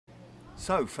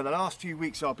So for the last few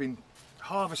weeks I've been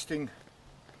harvesting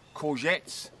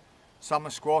courgettes,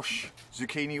 summer squash,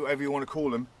 zucchini, whatever you want to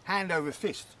call them, hand over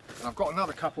fist. And I've got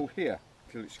another couple here,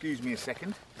 if you'll excuse me a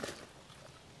second.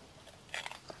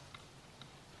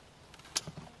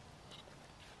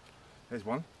 There's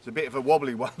one. It's a bit of a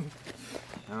wobbly one.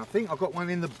 And I think I've got one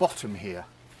in the bottom here.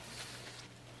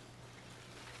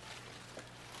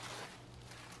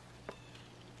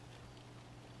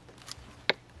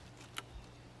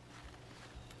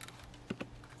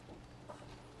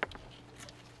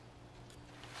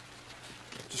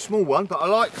 It's a small one, but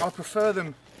I prefer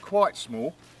them quite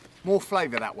small, more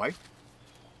flavour that way.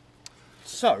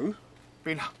 So,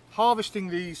 been harvesting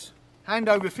these hand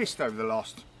over fist over the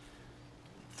last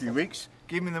few weeks,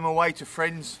 giving them away to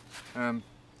friends,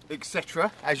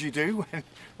 etc., as you do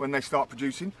when they start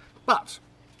producing. But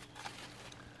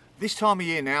this time of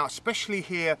year now, especially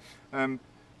here in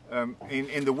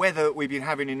the weather that we've been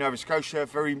having in Nova Scotia,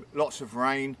 lots of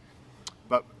rain,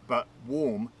 but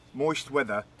warm, moist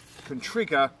weather can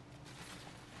trigger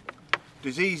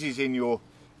diseases in your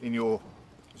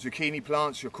zucchini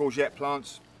plants, your courgette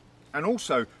plants, and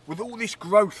also with all this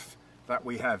growth that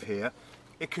we have here,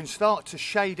 it can start to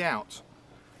shade out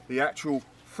the actual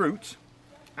fruit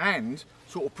and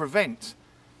sort of prevent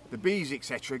the bees,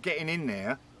 etc., getting in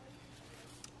there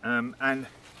and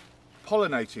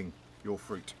pollinating your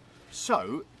fruit.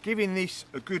 So giving this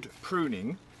a good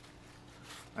pruning,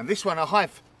 and this one I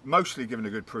have mostly given a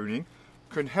good pruning,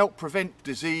 can help prevent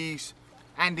disease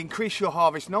and increase your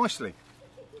harvest nicely.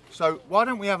 So why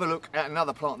don't we have a look at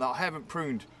another plant that I haven't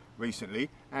pruned recently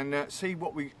and see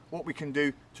what we can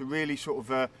do to really sort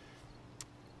of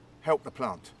help the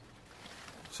plant.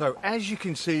 So as you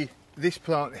can see, this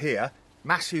plant here,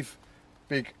 massive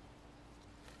big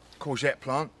courgette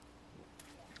plant,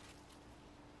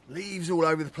 leaves all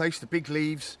over the place, the big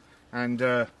leaves, and you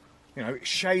know, it's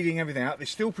shading everything out. They're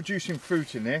still producing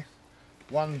fruit in there.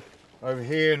 One over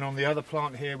here, and on the other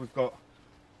plant here we've got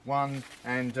one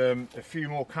and a few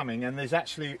more coming, and there's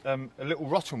actually a little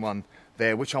rotten one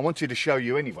there which I wanted to show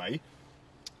you anyway.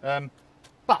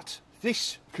 But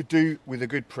this could do with a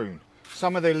good prune.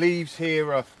 Some of the leaves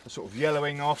here are sort of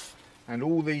yellowing off, and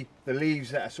all the leaves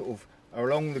that are sort of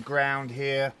along the ground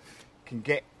here can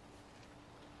get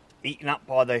eaten up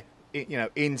by the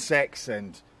insects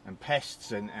and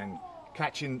pests and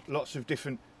catching lots of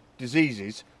different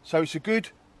diseases. So it's a good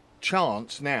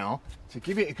chance now to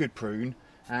give it a good prune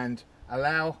and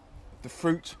allow the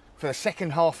fruit for the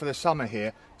second half of the summer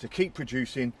here to keep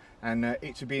producing and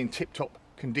it to be in tip-top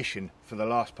condition for the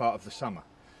last part of the summer.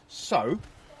 So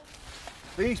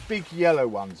these big yellow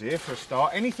ones here, for a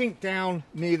start, anything down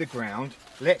near the ground,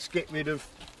 let's get rid of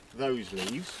those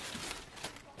leaves.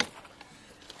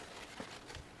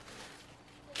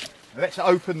 Let's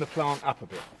open the plant up a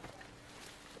bit.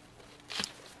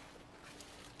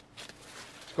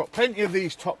 It's got plenty of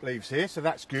these top leaves here, so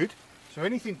that's good. So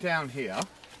anything down here,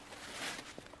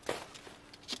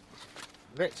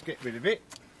 let's get rid of it.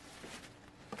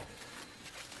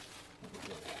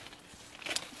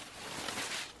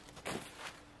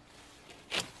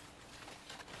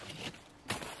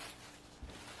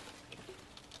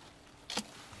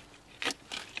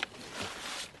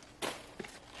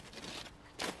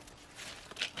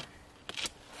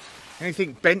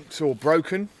 Anything bent or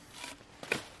broken,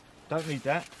 don't need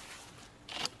that.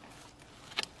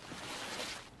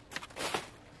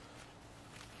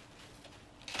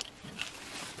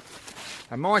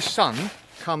 And my sun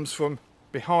comes from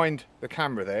behind the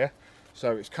camera there,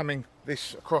 so it's coming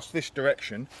across this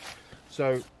direction.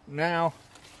 So now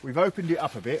we've opened it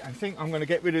up a bit. I think I'm going to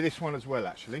get rid of this one as well,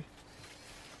 actually.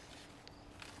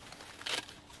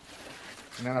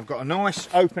 And then I've got a nice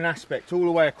open aspect all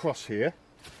the way across here.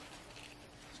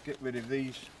 Let's get rid of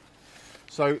these.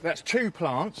 So that's two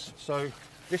plants. So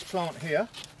this plant here,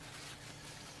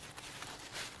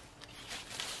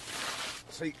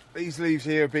 see these leaves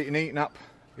here are being eaten up,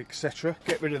 etc.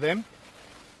 Get rid of them.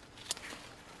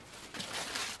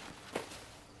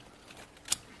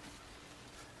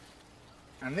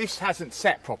 And this hasn't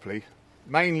set properly,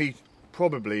 mainly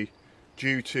probably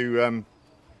due to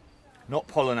not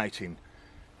pollinating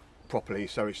properly,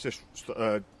 so it's just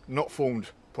not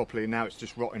formed properly, and now it's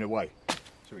just rotting away.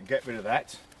 So we can get rid of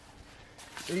that.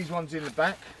 These ones in the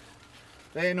back,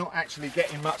 they're not actually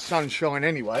getting much sunshine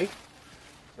anyway,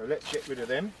 so let's get rid of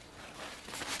them.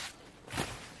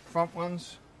 Front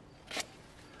ones.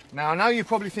 Now I know you're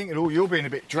probably thinking, oh, you're being a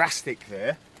bit drastic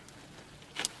there,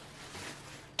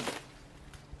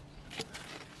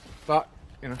 but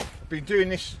you know, I've been doing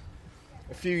this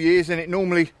a few years and it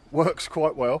normally works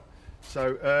quite well.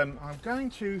 So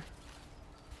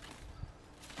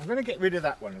I'm I'm going to get rid of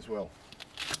that one as well.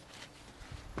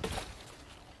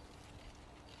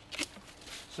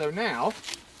 So now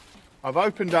I've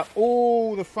opened up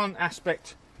all the front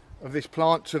aspect of this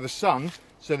plant to the sun,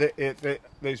 so that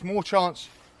there's more chance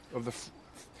of the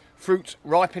fruit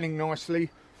ripening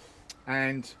nicely,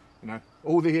 and you know,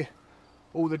 all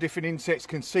the different insects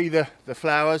can see the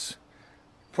flowers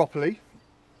properly,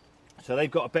 so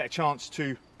they've got a better chance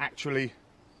to actually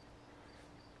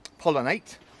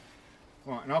pollinate.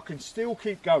 Right, and I can still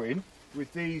keep going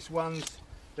with these ones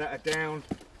that are down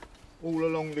all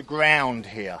along the ground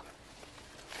here.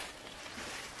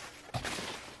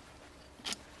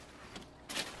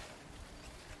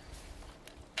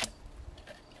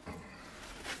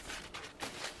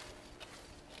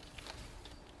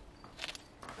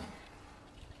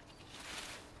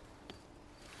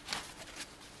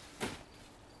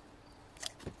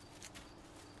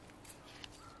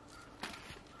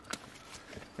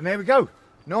 And there we go.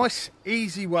 Nice,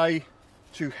 easy way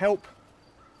to help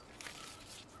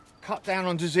cut down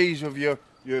on disease of your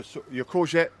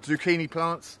courgette, zucchini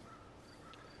plants.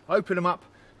 Open them up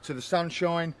to the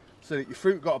sunshine so that your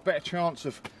fruit got a better chance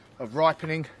of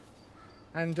ripening,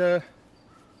 and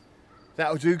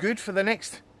that'll do good for the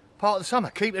next part of the summer.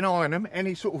 Keep an eye on them.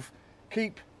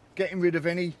 Keep getting rid of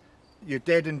your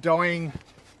dead and dying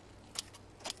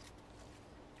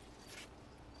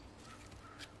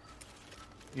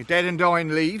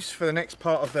leaves for the next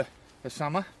part of the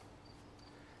summer.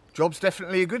 Job's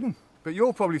definitely a good one. But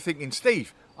you're probably thinking,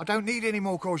 Steve, I don't need any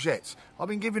more courgettes. I've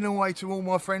been giving them away to all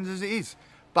my friends as it is.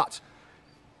 But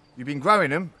you've been growing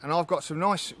them, and I've got some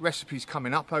nice recipes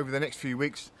coming up over the next few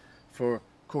weeks for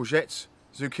courgettes,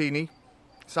 zucchini,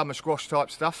 summer squash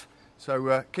type stuff.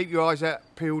 So keep your eyes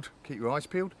peeled. Keep your eyes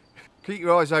peeled. Keep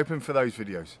your eyes open for those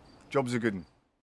videos. Job's a good one.